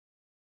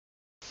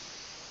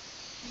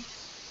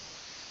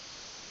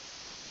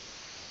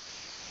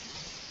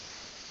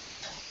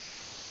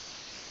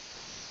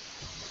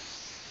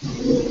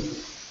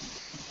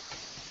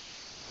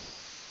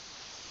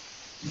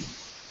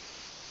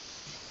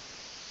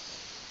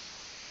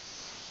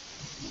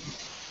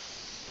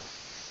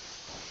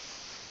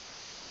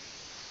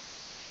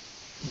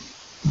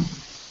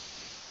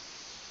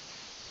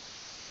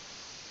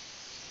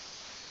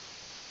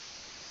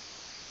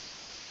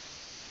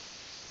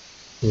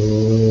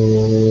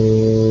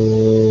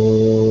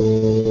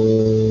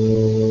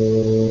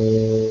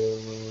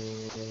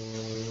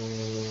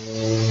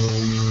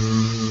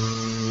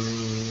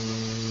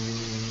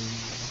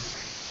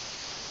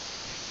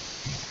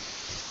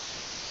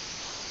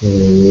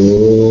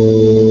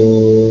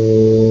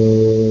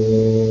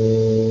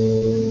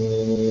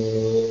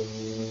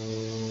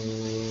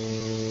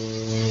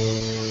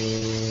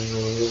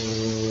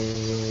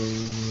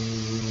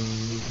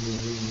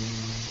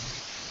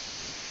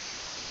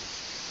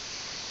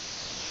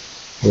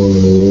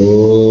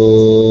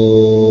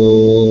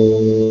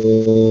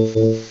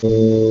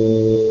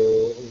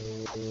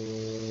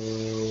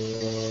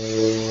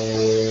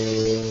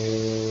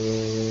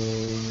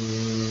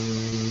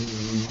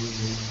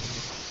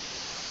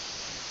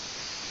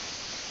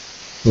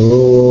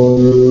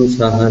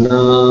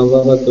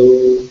सहनाववतु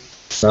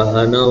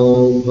सहनौ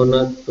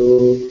भुनक्तु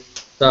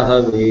सह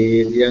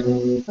वीर्यं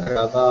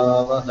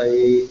करवावहै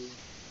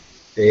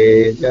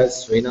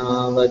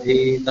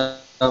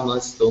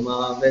तेजस्विनावधीतमस्तु मा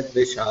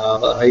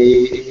विद्विषावहै।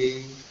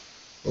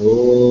 ॐ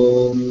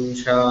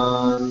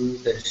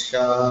शान्ति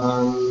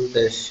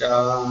शान्ति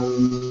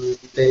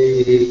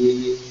शान्तिः।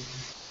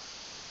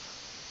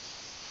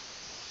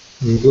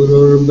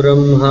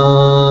 गुरुर्ब्रह्मा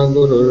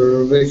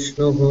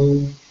गुरुर्विष्णुः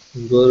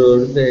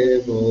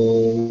गुरुर्देवो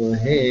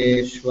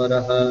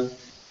महेश्वरः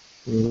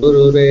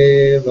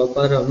गुरुरेव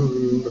परं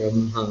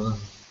ब्रह्म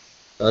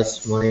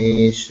तस्मै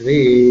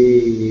श्री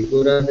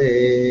गुरवे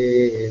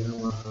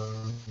नमः।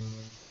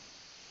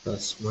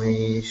 तस्मै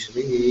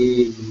श्री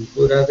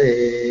गुरवे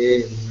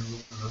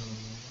नमः।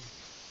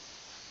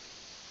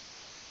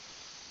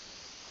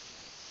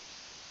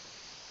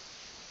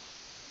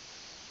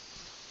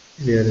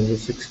 We are in the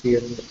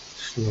 60th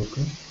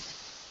shloka.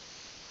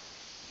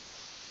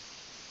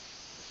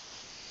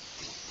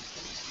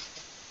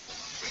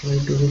 Try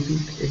to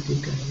repeat if you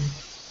can.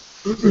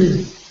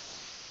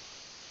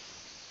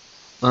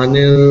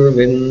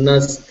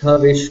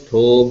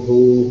 Anirvinnasthavishtho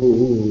bhuhu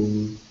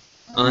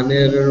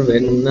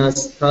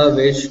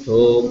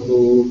Anirvinnasthavishtho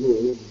bhuhu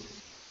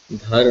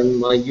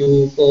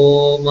Dharmayuko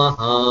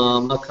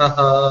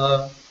mahamakaha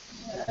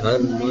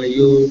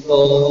Dharmayuko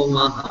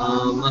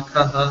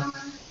mahamakaha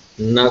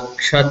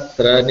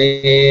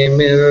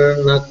Nakshatranemir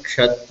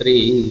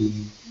nakshatri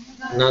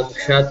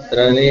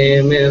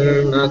Nakshatranemir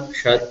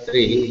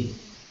nakshatri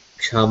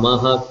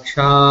क्षमः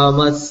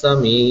क्षामः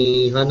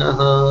समीहनः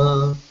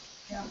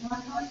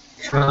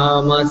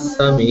क्षामः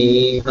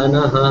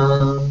समीहनः।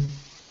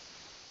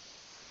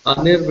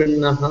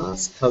 अनिर्विण्णः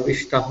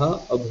स्थविष्टः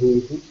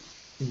अभूः.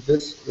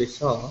 This we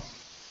saw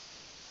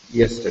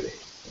yesterday.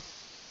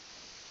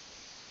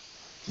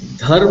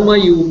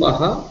 धर्मयूपः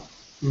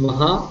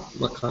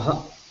महामखः.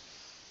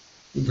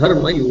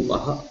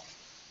 धर्मयूपः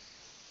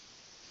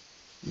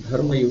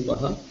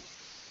धर्मयूपः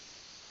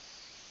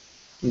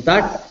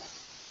that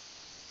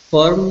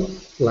firm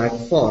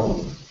platform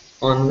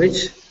on which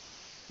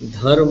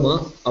dharma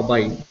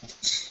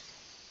abides.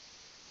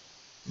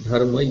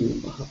 Dharma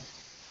yupaha.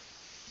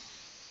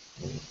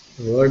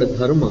 The word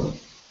dharma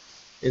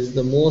is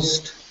the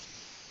most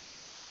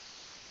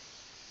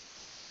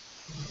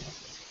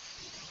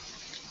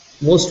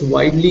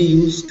widely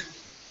used,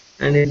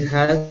 and it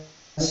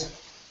has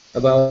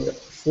about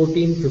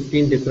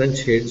 14-15 different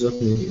shades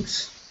of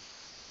meanings.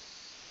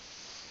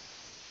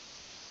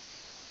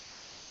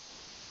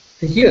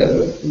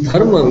 Here,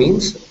 dharma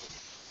means,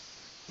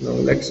 now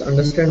let's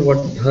understand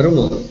what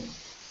dharma,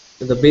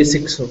 the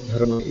basics of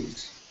dharma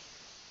is.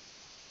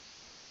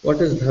 What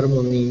does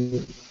dharma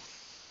mean?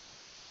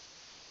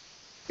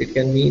 It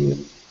can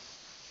mean,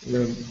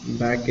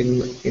 back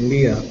in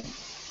India,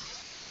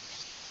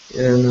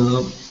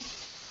 a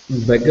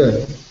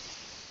beggar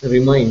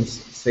reminds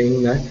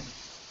saying that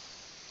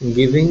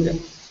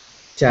giving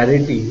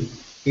charity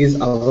is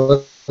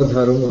our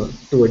dharma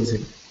towards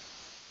him.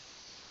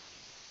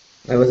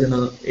 I was in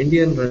an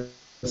Indian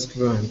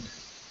restaurant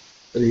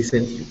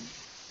recently,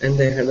 and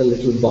they had a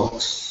little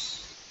box.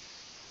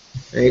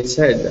 And it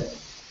said,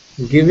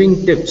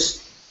 giving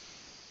tips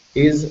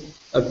is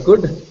a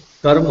good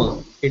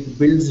karma, it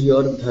builds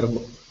your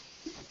dharma.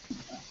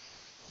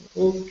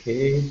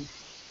 Okay.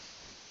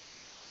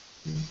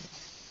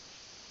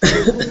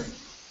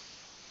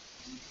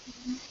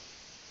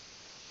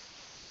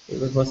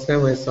 The first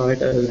time I saw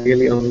it, I was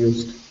really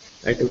amused.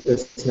 I took a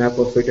snap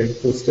of it and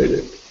posted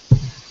it.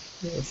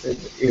 I said,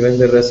 even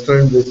the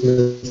restaurant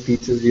business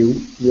teaches you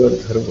your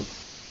dharma.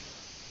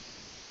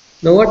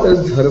 Now what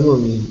does dharma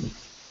mean?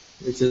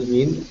 Which is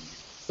mean,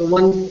 so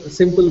one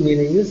simple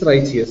meaning is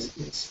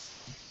righteousness.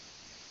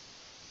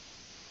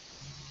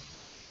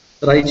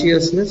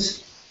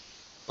 Righteousness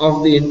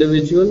of the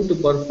individual to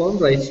perform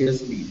righteous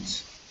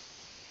deeds.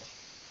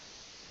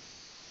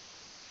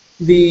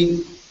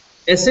 The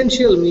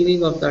essential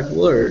meaning of that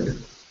word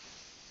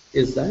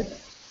is that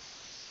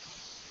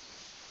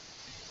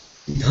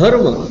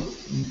dharma,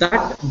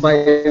 that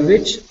by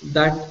which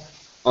that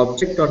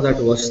object or that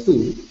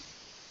vastu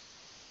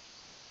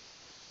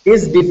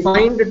is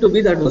defined to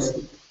be that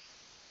vastu,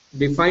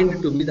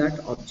 defined to be that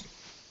object.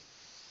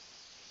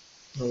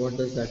 Now what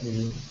does that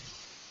mean?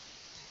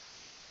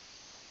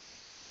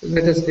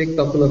 Let us take a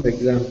couple of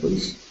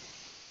examples.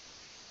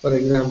 For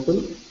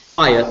example,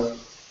 fire.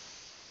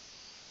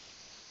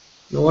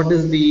 Now, what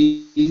is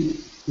the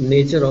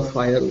nature of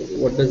fire?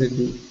 What does it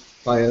do?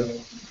 Fire.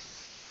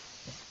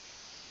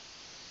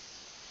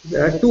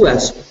 There are two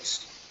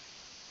aspects.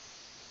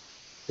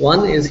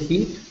 One is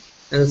heat,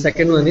 and the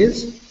second one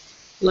is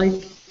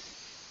light.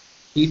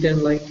 Heat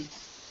and light.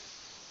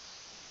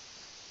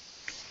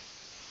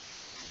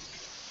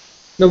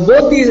 Now,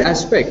 both these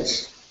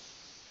aspects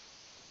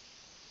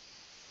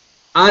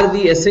are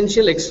the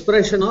essential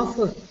expression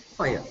of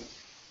fire.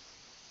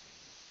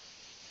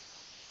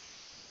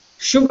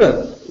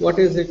 Sugar, what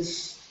is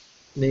its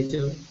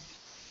nature?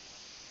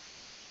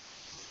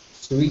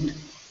 Sweet.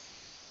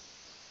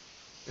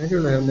 I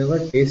don't know, I have never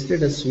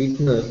tasted a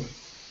sweetener.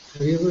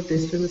 Have you ever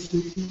tasted a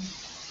sweetener?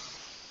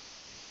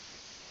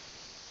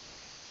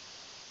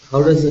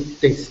 How does it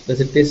taste?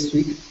 Does it taste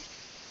sweet?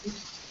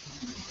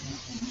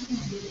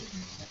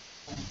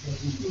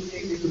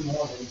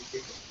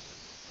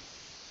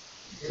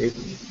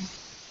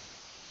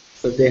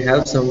 So they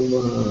have some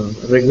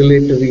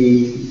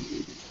regulatory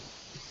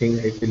thing,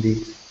 I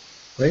believe,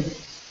 right?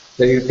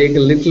 That you take a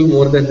little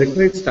more than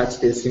required, it starts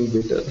tasting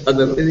bitter.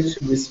 Otherwise, it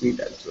should be sweet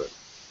as well.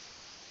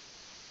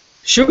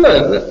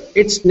 Sugar,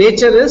 its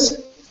nature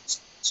is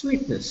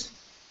sweetness.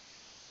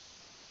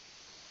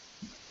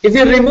 If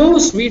you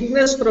remove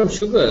sweetness from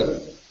sugar,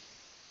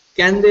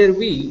 can there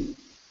be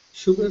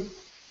sugar?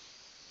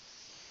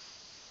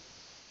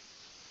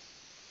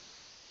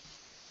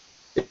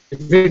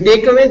 If we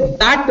take away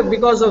that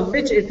because of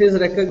which it is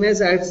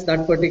recognized as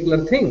that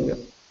particular thing,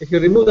 if you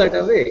remove that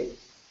away,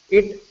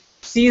 it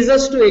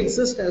ceases to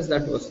exist as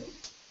that vastu.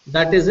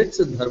 That is its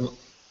dharma.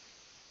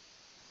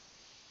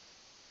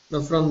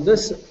 Now, from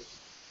this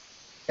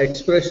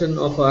expression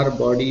of our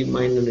body,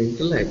 mind and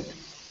intellect,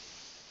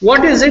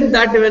 what is it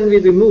that when we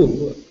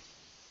remove,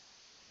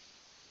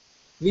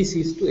 we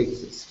cease to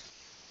exist?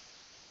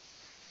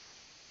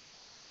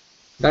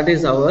 That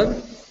is our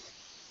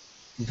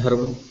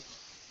dharma.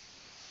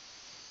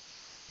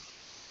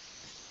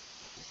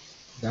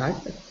 That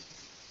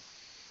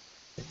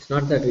it's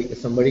not that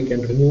somebody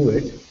can remove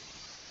it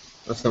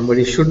or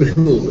somebody should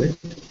remove it,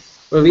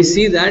 but we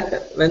see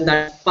that when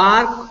that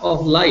spark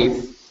of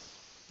life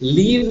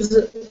leaves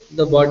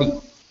the body,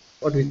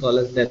 what we call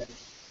as death,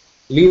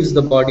 leaves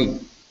the body,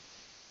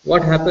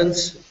 what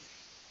happens?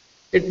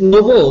 It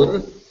no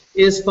more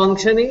is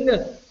functioning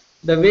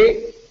the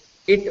way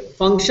it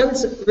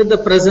functions with the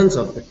presence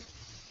of it.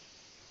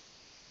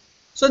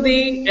 So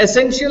the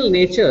essential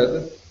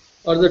nature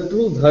or the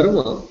true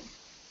dharma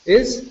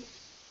is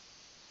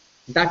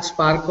that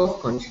spark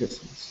of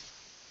consciousness.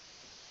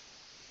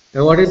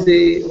 And what is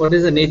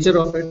the nature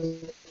of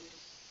it?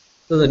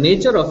 So the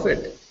nature of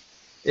it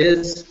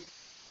is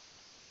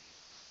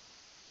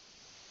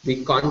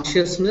the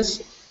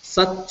consciousness,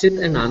 Sat, Chit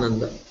and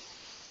Ananda.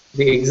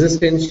 The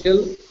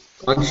existential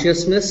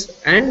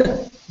consciousness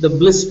and the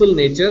blissful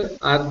nature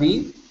are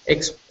the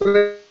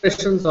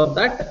expressions of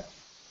that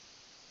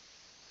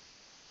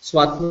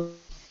Swatma.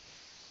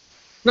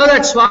 Now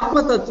that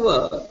Swatma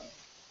Tattva,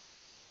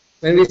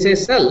 when we say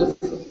self,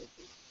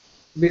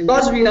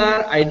 because we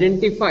are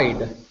identified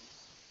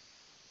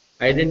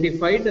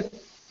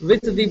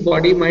with the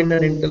body, mind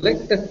and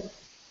intellect,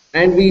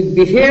 and we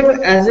behave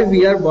as if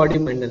we are body,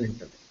 mind and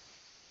intellect.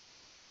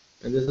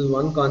 And this is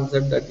one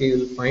concept that you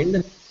will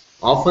find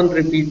often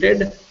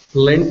repeated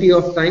plenty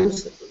of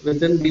times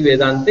within the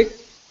Vedantic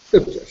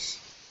scriptures.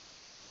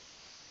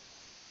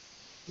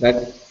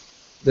 That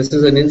this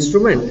is an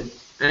instrument,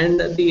 and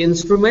the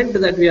instrument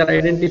that we are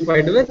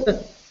identified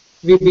with,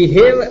 we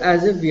behave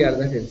as if we are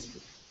that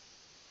instrument.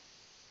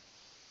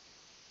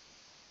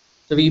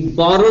 So we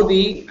borrow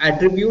the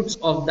attributes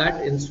of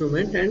that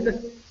instrument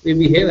and we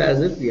behave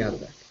as if we are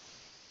that.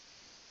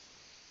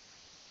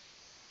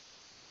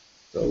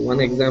 So one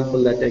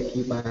example that I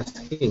keep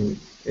asking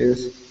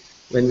is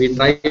when we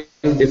try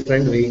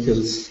different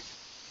vehicles,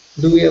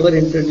 do we ever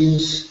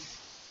introduce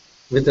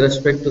with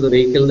respect to the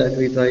vehicle that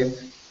we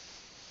drive?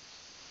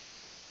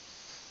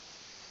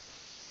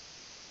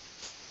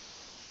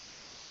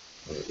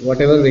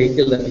 Whatever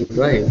vehicle that you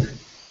drive,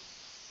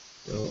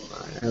 so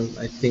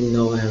I think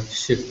now I have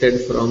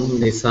shifted from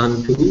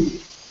Nissan to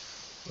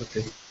what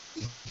is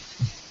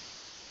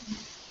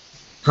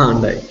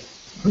Hyundai.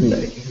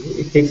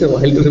 It takes a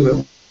while to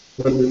remember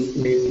this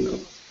name now.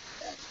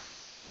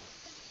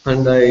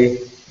 Hyundai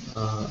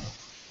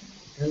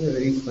has a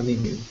very funny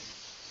name.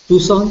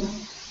 Tucson.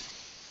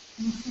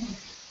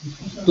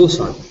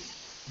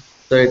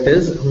 So it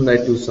is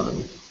Hyundai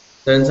Tucson.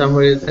 Then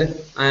somebody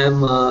said, I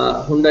am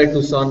Hyundai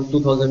Tucson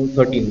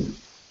 2013.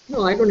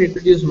 No, I don't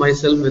introduce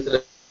myself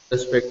with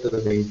respect to the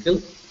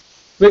vehicle,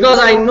 because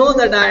I know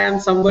that I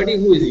am somebody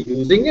who is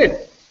using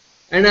it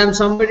and I am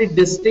somebody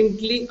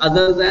distinctly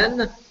other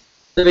than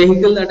the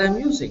vehicle that I am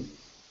using.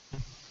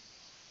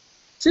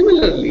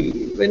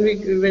 Similarly, when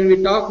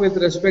we talk with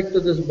respect to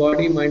this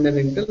body, mind and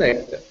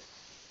intellect,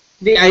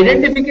 the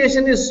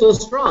identification is so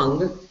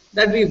strong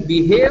that we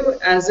behave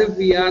as if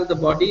we are the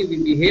body, we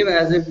behave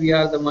as if we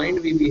are the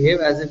mind, we behave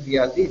as if we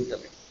are the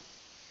intellect.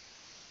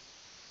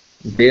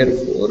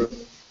 Therefore,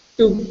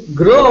 to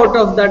grow out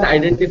of that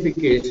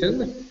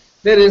identification,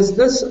 there is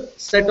this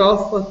set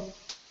of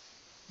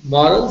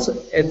morals,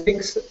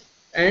 ethics,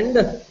 and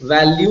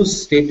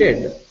values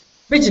stated,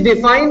 which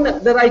define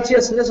the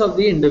righteousness of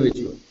the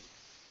individual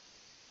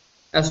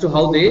as to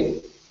how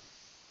they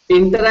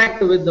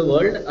interact with the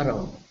world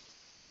around.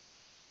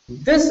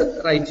 This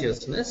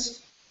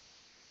righteousness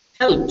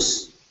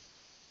helps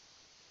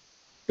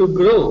to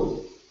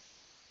grow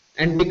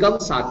and become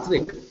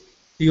sattvic,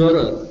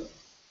 purer,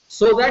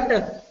 so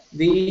that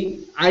the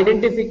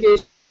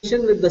identification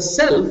with the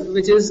self,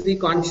 which is the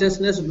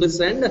consciousness, bliss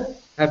and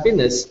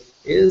happiness,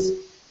 is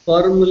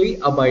firmly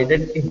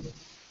abided in.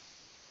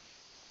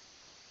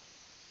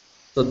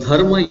 So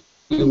dharma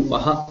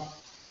yupaha,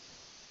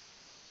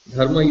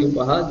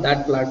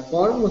 that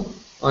platform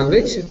on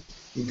which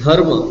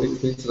dharma,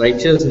 which means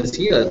righteousness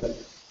here,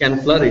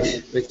 can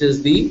flourish, which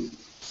is the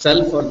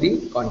self or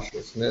the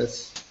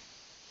consciousness.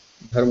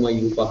 Dharma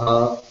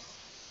yupaha.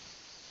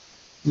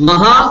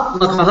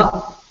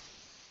 Mahamakaha.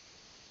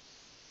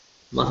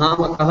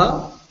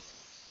 Mahamakaha.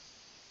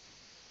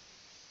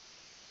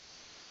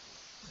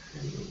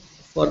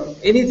 For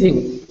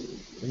anything,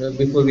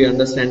 before we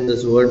understand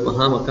this word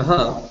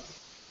Mahamakaha,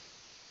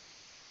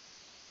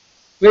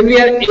 when we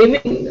are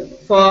aiming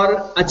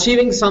for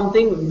achieving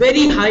something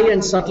very high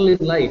and subtle in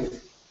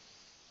life,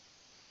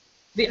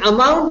 the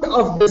amount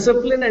of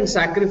discipline and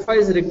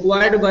sacrifice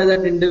required by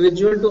that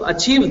individual to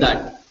achieve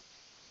that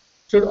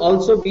should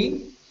also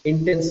be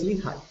intensely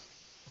high.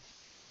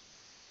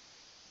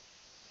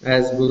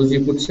 As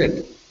Guruji put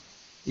said,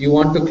 you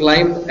want to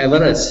climb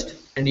Everest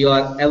and you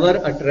are ever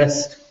at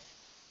rest,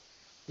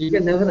 you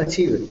can never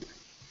achieve it.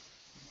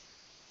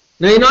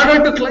 Now, in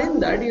order to climb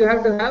that, you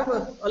have to have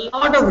a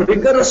lot of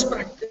rigorous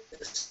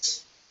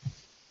practice.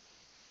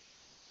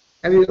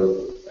 Have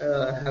you,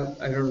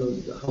 I don't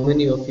know how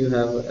many of you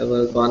have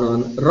ever gone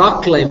on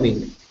rock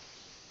climbing?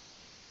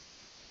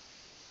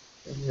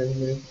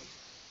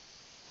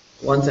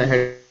 Once I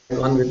had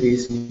gone with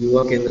these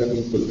Yuva Kendra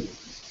people.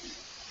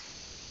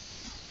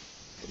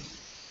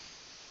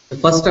 The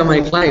first time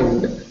I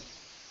climbed,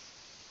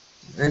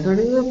 I thought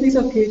it was a piece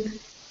of cake.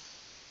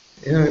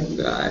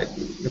 I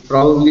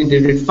probably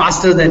did it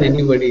faster than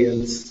anybody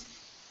else.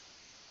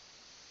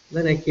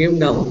 Then I came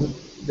down,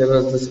 there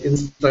was this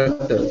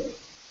instructor.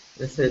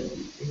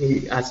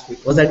 He asked me,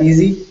 was that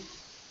easy?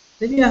 I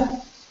said,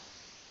 yeah,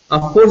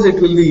 of course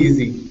it will be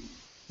easy.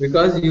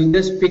 Because you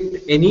just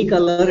picked any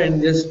color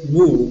and just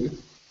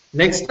moved.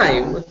 Next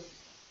time,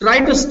 try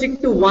to stick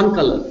to one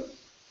color.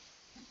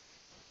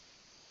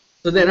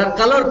 So there are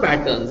color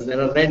patterns.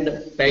 There are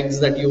red pegs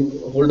that you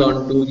hold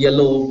on to,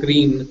 yellow,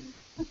 green.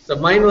 So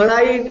mine were,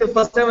 the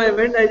first time I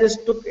went, I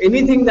just took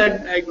anything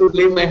that I could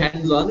lay my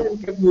hands on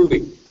and kept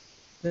moving.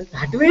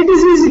 That way it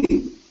is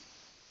easy.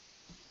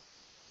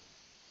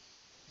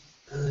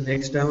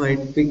 Next time I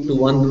picked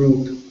one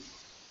route.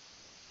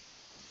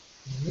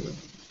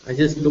 I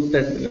just looked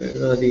at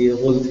the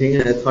whole thing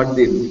and I thought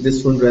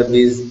this one would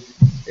be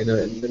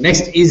the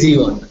next easy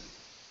one.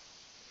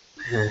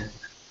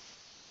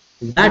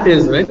 That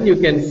is when you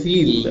can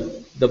feel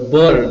the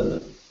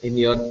burn in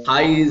your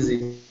thighs,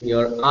 in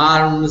your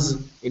arms,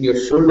 in your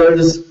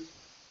shoulders.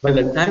 By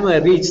the time I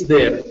reached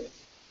there,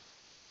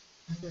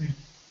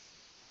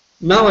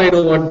 now I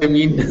know what they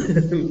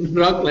mean.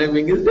 Rock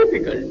climbing is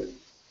difficult.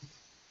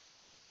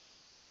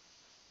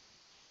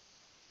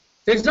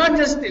 So it's not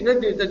just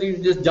that you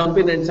just jump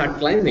in and start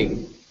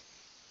climbing.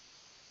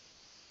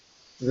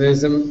 There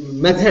is a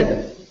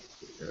method.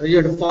 You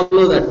have to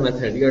follow that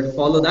method. You have to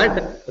follow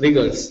that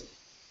rigors.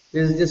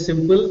 This is just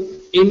simple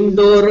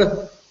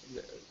indoor,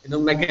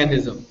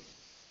 mechanism.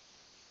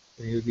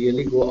 You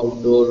really go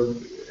outdoor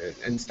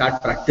and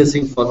start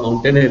practicing for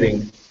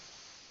mountaineering.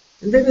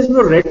 And there is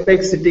no red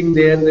peg sitting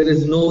there. There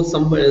is no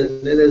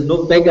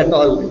peg at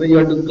all. You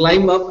have to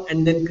climb up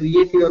and then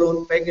create your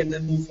own peg and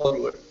then move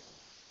forward.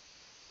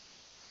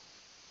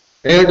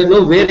 You have to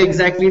know where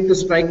exactly to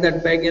strike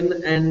that peg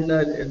in and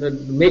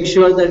make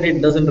sure that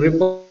it doesn't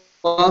rip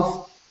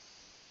off.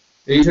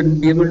 You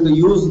should be able to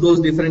use those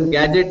different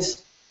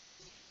gadgets,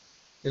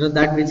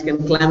 that which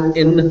can clamp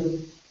in.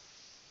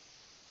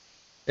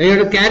 And you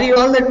have to carry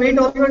all that weight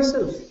on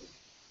yourself.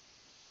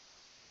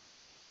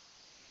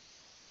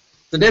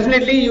 So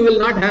definitely you will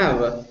not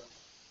have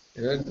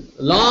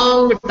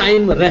long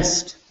time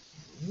rest.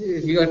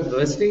 If you are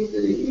resting,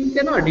 you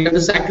cannot. You have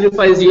to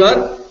sacrifice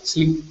your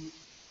sleep.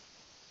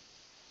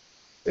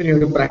 And you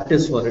have to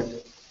practice for it.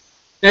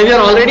 Now, if you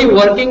are already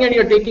working and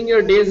you are taking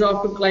your days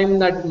off to climb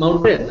that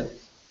mountain,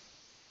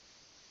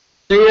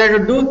 so you have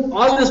to do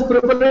all this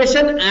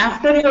preparation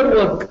after your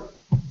work.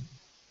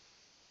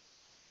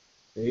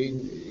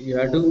 You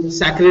have to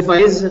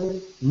sacrifice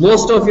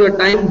most of your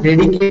time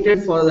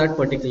dedicated for that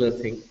particular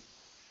thing.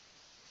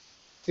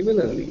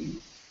 Similarly,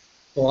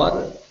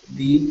 for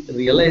the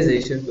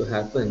realization to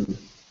happen,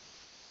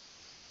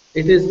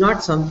 it is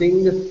not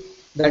something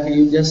that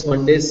you just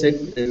one day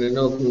sit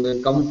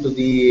and come to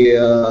the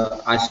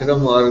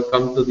ashram or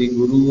come to the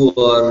guru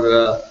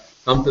or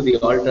come to the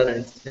altar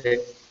and say,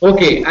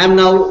 okay, I am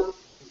now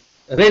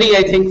ready,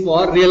 I think,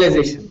 for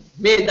realization.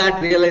 May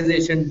that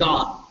realization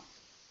dawn.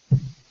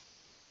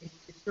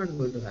 It's not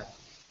going to happen.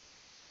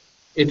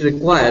 It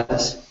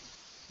requires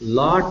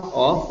lot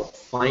of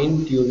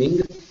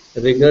fine-tuning,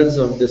 rigors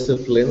of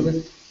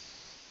discipline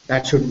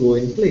that should go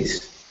in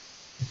place.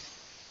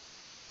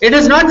 It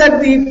is not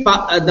that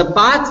the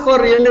path for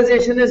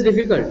realization is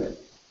difficult.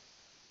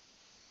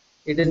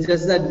 It is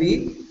just that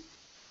the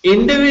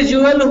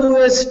individual who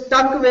is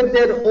stuck with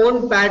their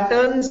own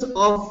patterns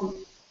of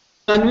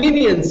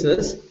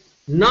conveniences,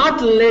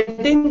 not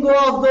letting go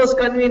of those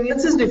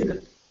conveniences is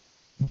difficult.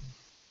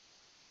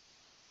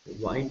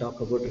 Why talk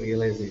about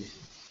realization?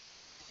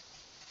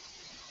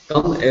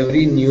 Come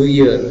every new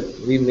year,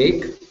 we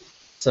make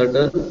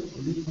certain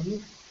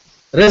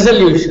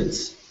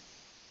resolutions.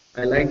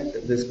 I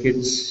liked this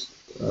kid's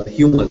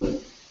humor.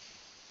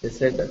 They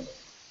said,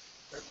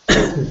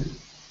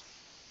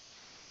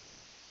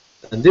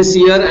 this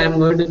year I am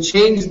going to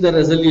change the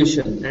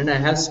resolution, and I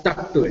have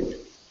stuck to it.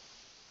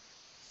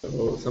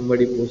 So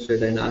somebody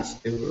posted and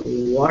asked him,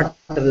 what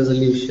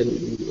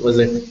resolution was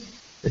it?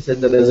 They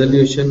said, the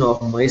resolution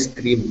of my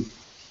scream.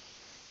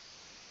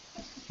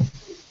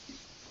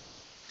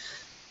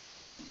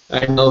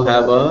 I now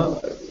have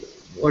a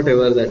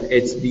whatever that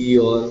HD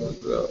or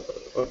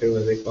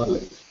whatever they call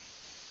it.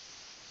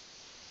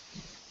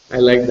 I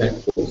like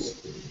that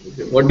post.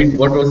 What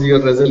was your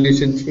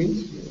resolution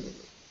change?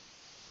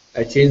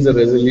 I changed the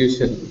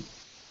resolution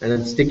and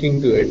I'm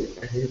sticking to it.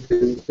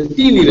 It's a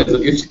TV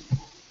resolution.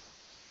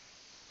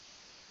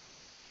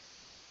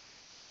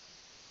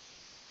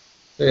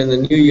 So in the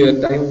new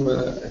year time,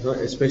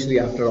 especially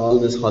after all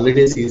this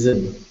holiday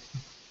season,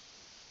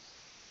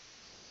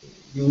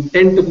 you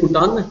tend to put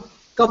on a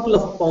couple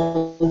of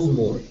pounds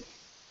more.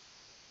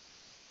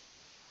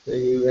 So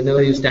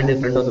whenever you stand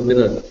in front of the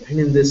mirror, and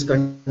in this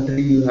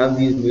country you have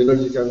these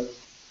mirrors which are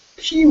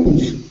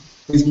huge,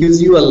 which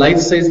gives you a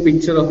life-size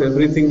picture of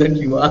everything that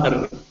you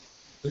are.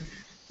 So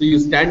you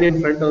stand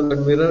in front of the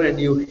mirror and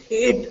you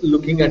hate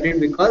looking at it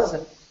because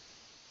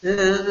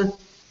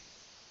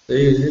so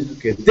you say,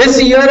 okay,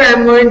 this year I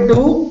am going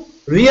to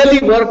really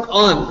work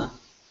on.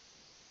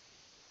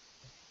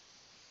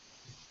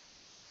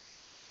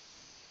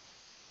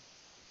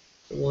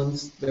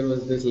 Once there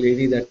was this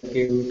lady that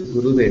came to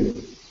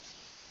Gurudev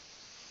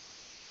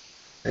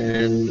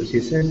and she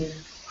said,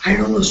 I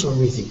don't know,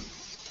 Swamiji.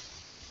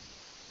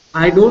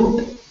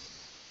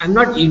 I'm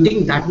not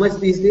eating that much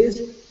these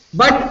days,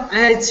 but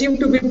I seem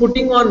to be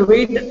putting on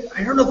weight,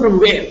 I don't know from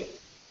where.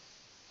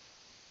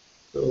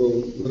 So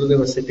Gurudev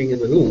was sitting in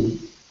the room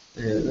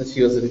and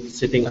she was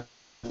sitting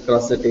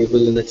across the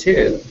table in a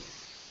chair.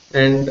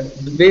 And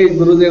the way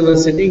Gurudev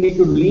was sitting, he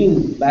could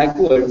lean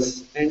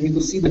backwards and he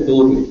could see the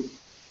doorway.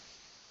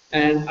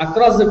 And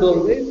across the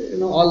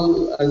doorway,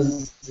 all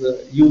as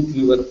youth,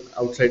 we were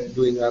outside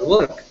doing our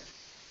work.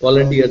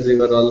 Volunteers, we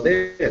were all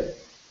there.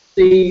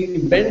 So he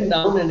bent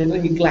down and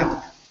he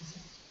clapped.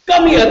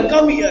 Come here,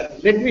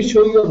 let me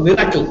show you a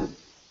miracle.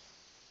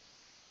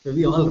 So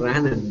we all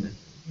ran in.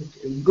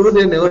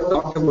 Gurudev never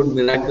talked about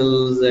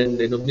miracles and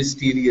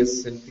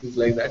mysterious and things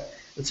like that.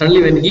 And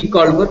suddenly when he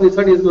called for, we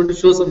thought he was going to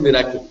show some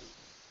miracle.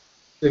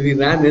 So we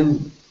ran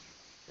in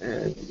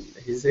and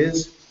he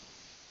says,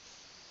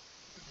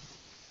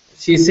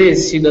 she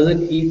says she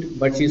doesn't eat,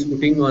 but she's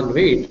putting on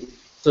weight.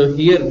 So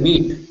here,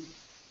 meet.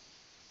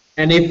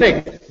 An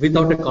effect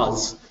without a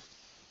cause.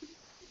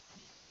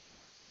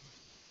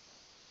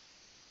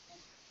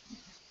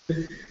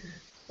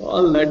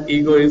 All that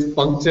ego is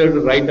punctured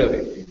right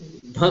away.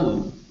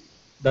 Done.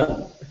 Well,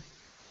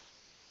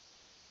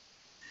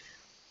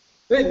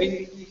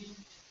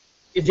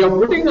 if you're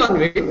putting on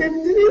weight,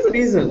 then there is a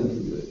reason.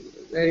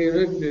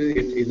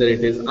 Either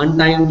it is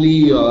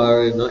untimely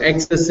or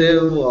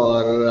excessive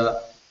or.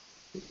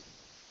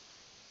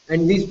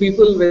 And these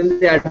people, when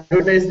they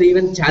advertise, they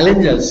even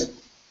challenge us.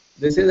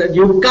 They say that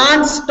you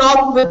can't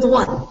stop with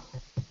one.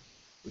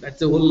 That's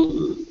the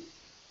whole.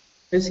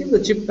 I see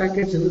the chip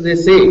packets,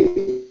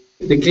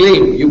 they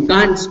claim you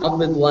can't stop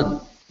with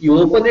one. You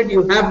open it,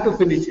 you have to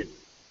finish it.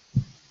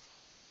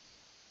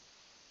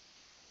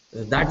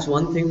 That's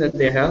one thing that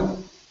they have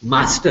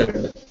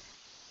mastered.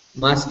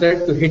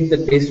 Mastered to hit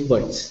the taste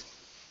buds.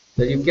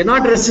 That you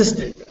cannot resist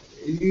it.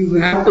 You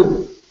have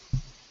to.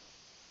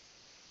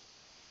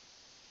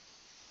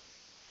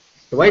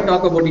 So why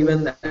talk about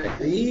even that?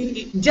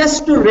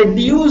 Just to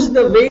reduce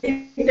the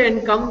weight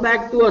and come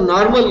back to a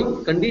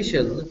normal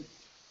condition,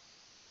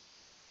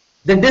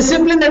 the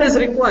discipline that is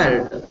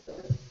required,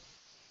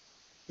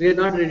 we are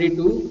not ready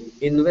to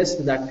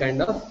invest that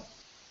kind of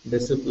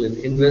discipline,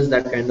 invest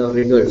that kind of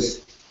rigors.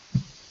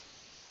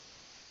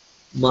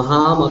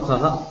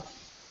 Mahamakaha,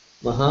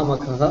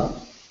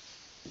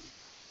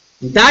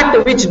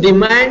 that which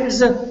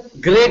demands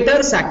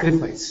greater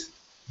sacrifice.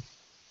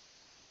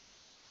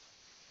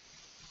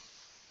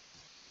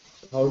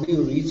 How do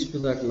you reach to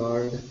that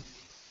Lord?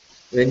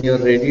 When you are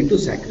ready to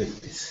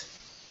sacrifice.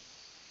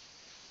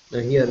 Now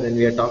here, when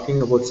we are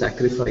talking about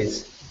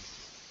sacrifice,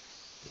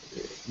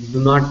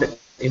 do not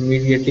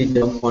immediately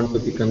jump onto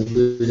the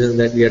conclusion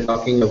that we are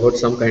talking about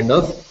some kind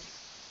of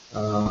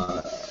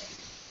uh,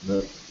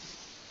 the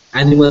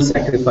animal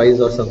sacrifice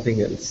or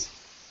something else.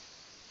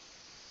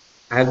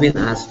 I have been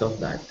asked of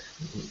that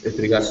with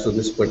regards to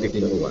this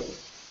particular one.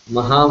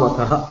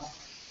 Mahamakaha.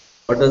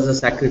 What does the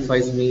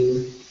sacrifice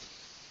mean?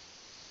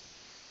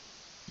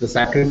 The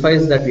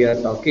sacrifice that we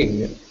are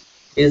talking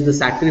is the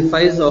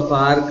sacrifice of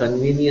our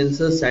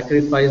conveniences,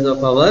 sacrifice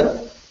of our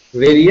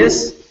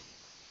various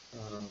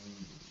um,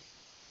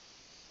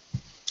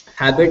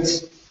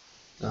 habits,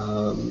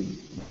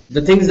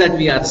 the things that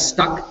we are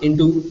stuck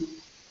into,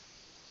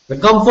 the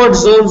comfort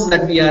zones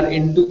that we are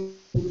into,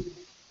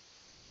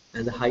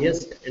 and the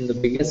highest and the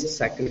biggest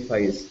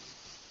sacrifice,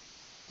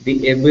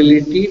 the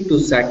ability to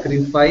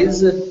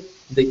sacrifice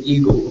the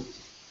ego,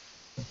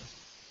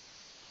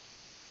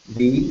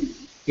 the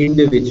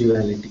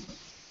individuality.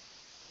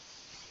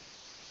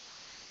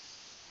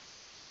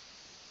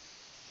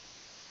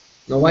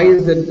 Now, why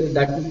is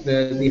that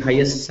the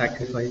highest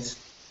sacrifice?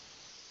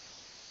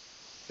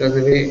 Because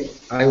the way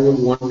I would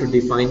want to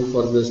define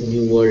for this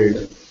new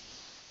world,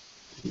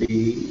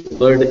 the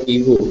word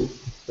ego,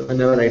 so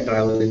whenever I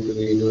travel into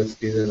the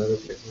universities and other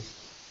places,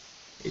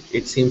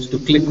 it seems to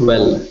click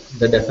well,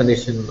 the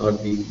definition or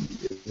the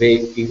way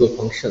ego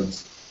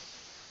functions.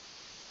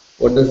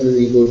 What does this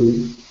ego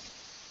do?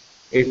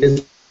 It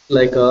is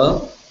like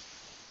a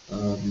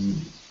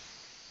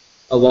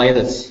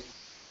virus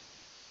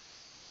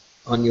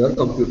on your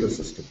computer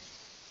system.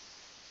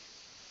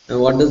 And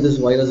what does this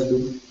virus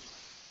do?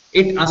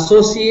 It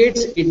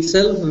associates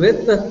itself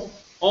with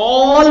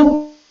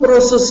all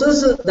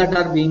processes that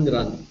are being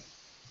run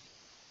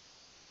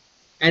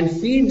and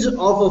feeds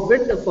off of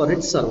it for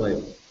its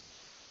survival.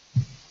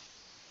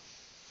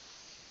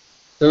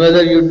 So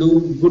whether you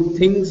do good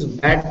things,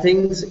 bad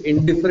things,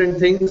 indifferent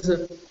things,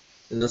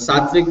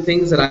 sattvic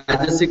things,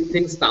 rajasic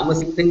things,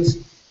 tamasic things,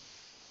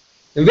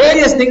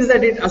 various things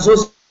that it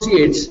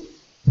associates,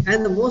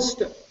 and the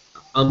most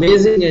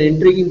amazing and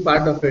intriguing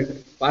part of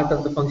it, part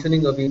of the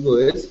functioning of ego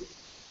is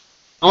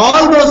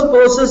all those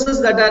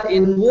processes that are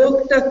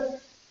invoked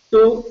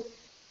to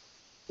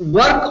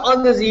work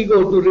on this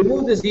ego, to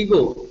remove this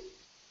ego,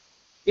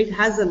 it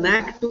has a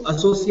knack to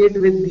associate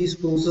with these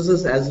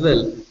processes as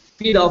well,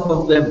 feed off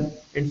of them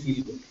and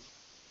feel good.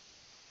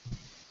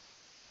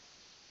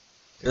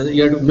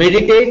 You have to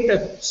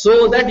meditate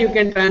so that you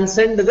can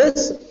transcend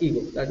this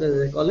ego. That is,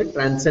 they call it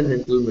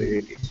transcendental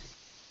meditation.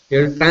 You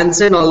have to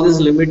transcend all these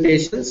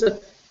limitations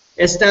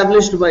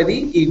established by the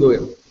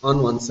ego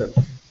on oneself.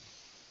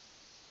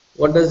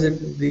 What does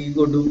the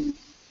ego do?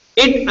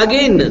 It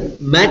again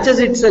matches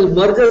itself,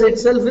 merges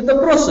itself with the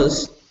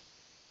process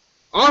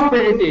of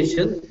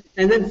meditation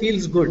and then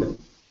feels good.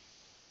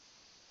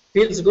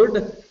 Feels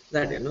good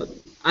that,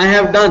 I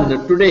have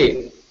done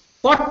today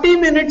 40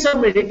 minutes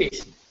of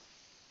meditation.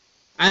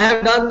 I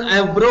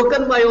have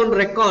broken my own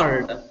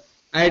record.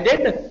 I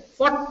did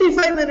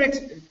 45 minutes.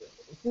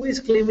 Who is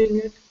claiming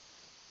it?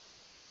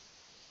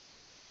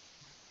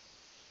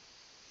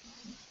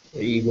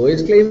 The ego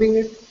is claiming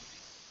it.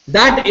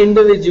 That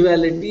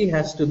individuality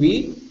has to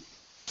be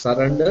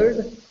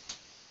surrendered,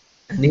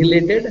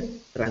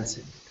 annihilated,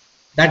 transcended.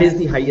 That is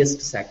the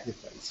highest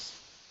sacrifice.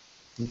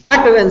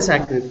 That when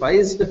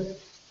sacrificed,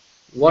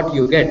 what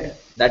you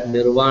get, that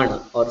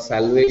nirvana or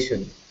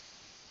salvation.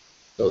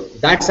 So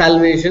that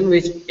salvation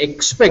which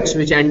expects,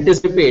 which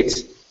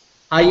anticipates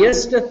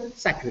highest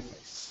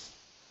sacrifice.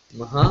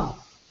 Maha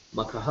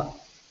Makaha.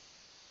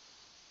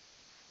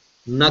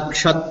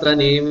 Nakshatra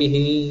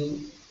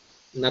Nemihi.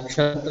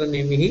 Nakshatra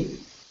Nemihi.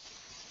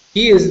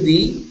 He is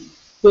the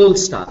pole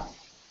star.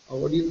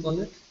 Or what do you call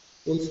it?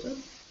 Pole star?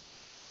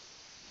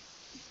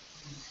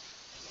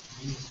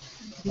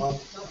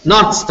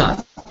 North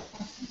star.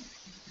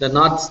 The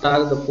North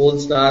Star, the Pole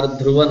Star,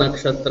 Dhruva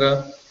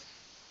Nakshatra.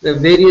 There are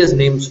various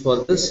names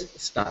for this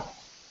star.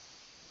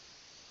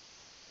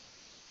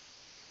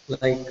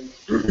 Like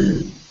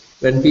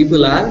when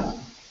people are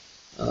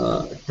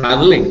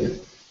traveling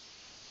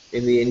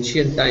in the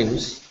ancient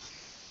times,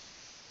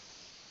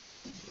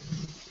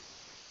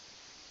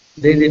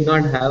 they did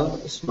not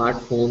have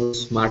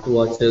smartphones,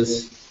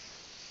 smartwatches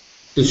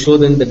to show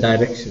them the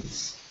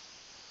directions.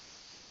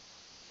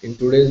 In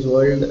today's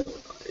world,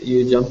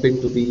 you jump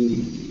into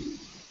the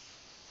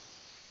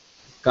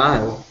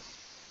car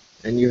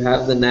and you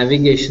have the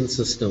navigation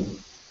system.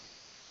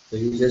 So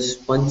you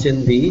just punch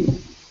in the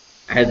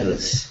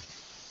address.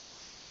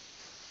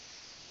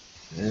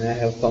 And I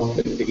have found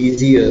it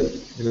easier,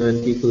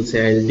 when people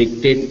say, I'll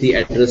dictate the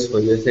address for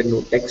you. I said,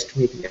 no, text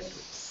me the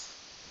address.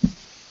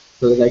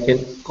 So that I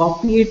can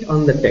copy it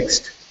on the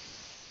text,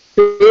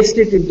 paste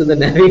it into the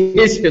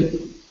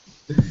navigation.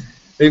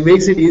 It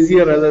makes it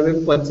easier rather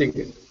than punching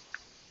it.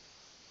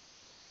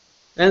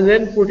 And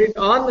then put it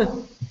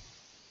on,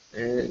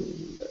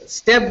 and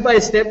step by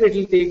step it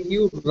will take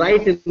you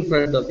right in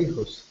front of the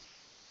house.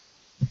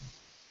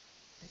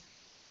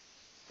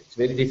 It's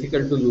very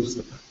difficult to lose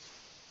the path.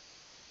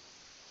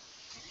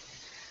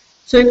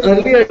 So in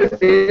earlier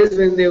days,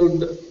 when they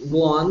would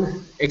go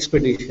on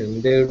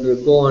expedition, they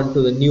would go on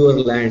to the newer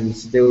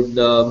lands, they would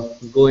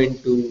go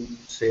into,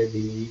 say,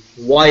 the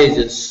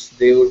voyages,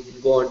 they would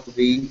go on to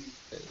the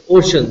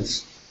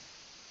oceans,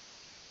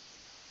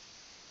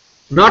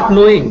 not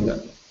knowing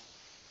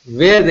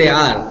where they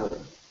are.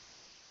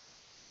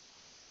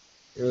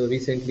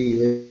 Recently,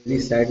 very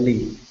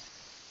sadly,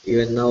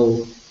 even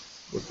now,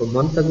 a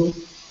month ago,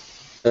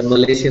 the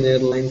Malaysian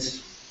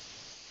Airlines,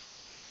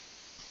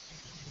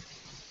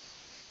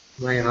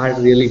 my heart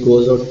really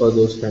goes out for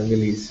those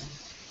families.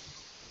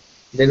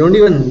 They don't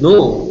even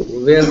know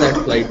where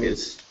that flight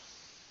is.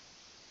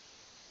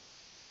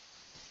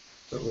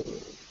 So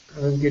I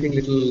was getting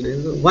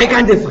little. Why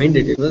can't they find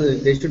it?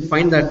 They should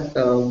find that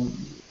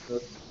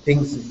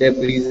things,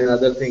 debris and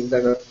other things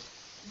that are.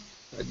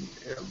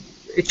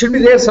 It should be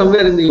there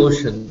somewhere in the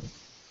ocean.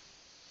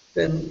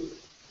 Then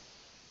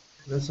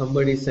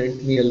somebody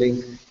sent me a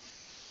link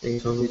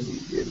saying,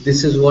 Swamiji,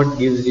 this is what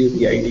gives you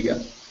the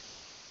idea.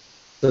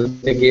 So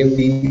they gave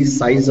the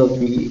size of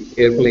the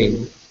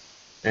airplane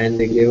and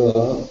they gave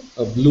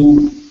a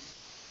blue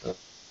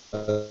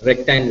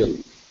rectangle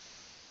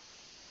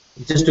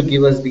just to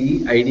give us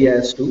the idea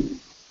as to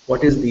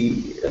what is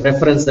the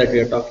reference that we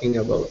are talking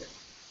about.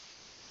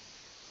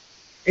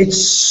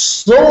 It's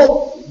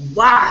so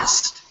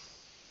vast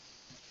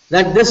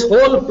that this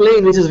whole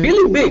plane, which is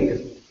really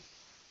big,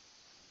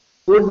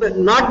 would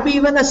not be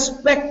even a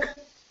speck.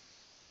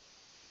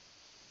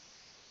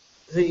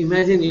 So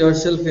imagine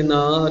yourself in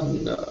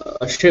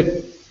a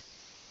ship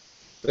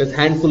with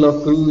handful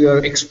of crew. You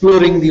are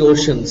exploring the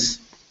oceans,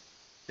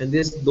 and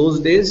those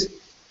days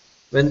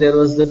when there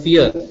was the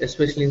fear,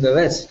 especially in the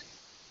West,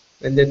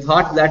 when they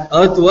thought that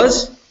Earth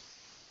was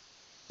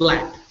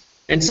flat,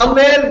 and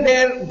somewhere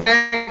there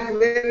back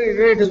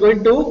there it is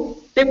going to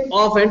tip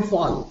off and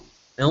fall,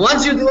 and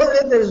once you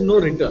go there is no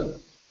return.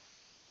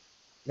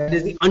 That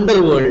is the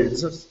underworld.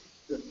 So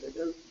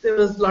there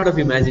was a lot of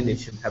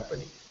imagination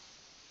happening.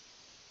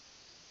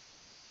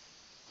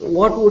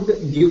 What would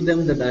give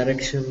them the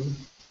direction?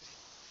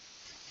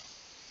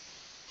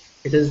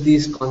 It is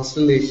these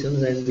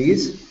constellations and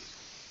these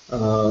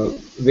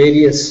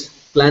various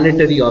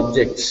planetary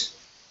objects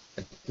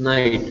at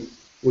night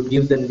would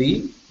give them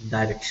the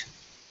direction.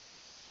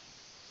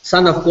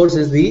 Sun, of course,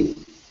 is the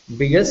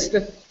biggest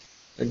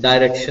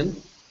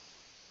direction.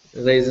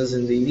 Rises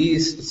in the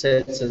east,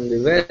 sets in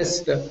the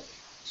west.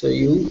 So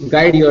you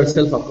guide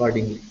yourself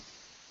accordingly.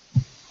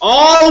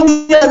 All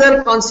the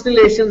other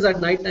constellations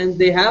at night time,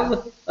 they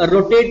have a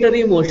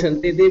rotatory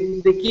motion. They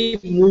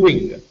keep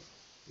moving.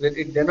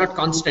 They're not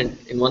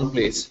constant in one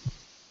place.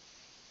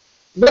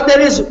 But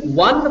there is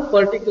one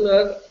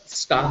particular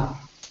star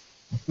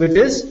which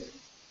is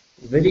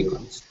very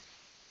constant.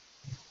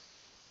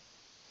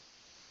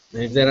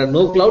 And if there are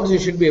no clouds, you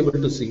should be able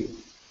to see it.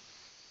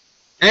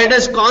 And it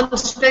is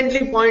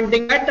constantly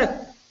pointing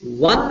at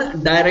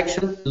one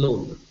direction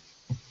alone.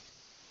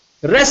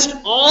 Rest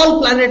all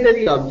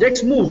planetary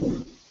objects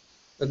move.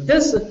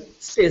 This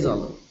stays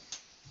alone.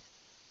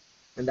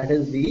 And that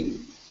is the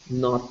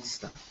North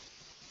Star.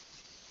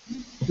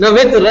 Now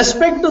with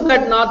respect to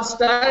that North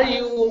Star,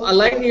 you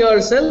align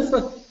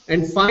yourself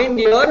and find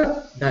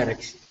your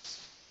directions.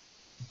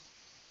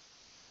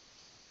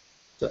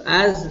 So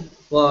as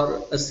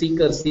for a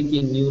seeker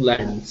seeking new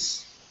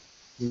lands,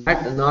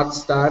 that North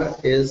Star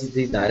is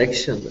the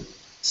direction.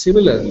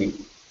 Similarly,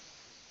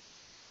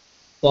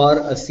 for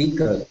a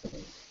seeker,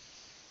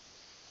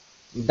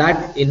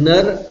 that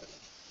inner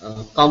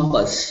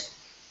compass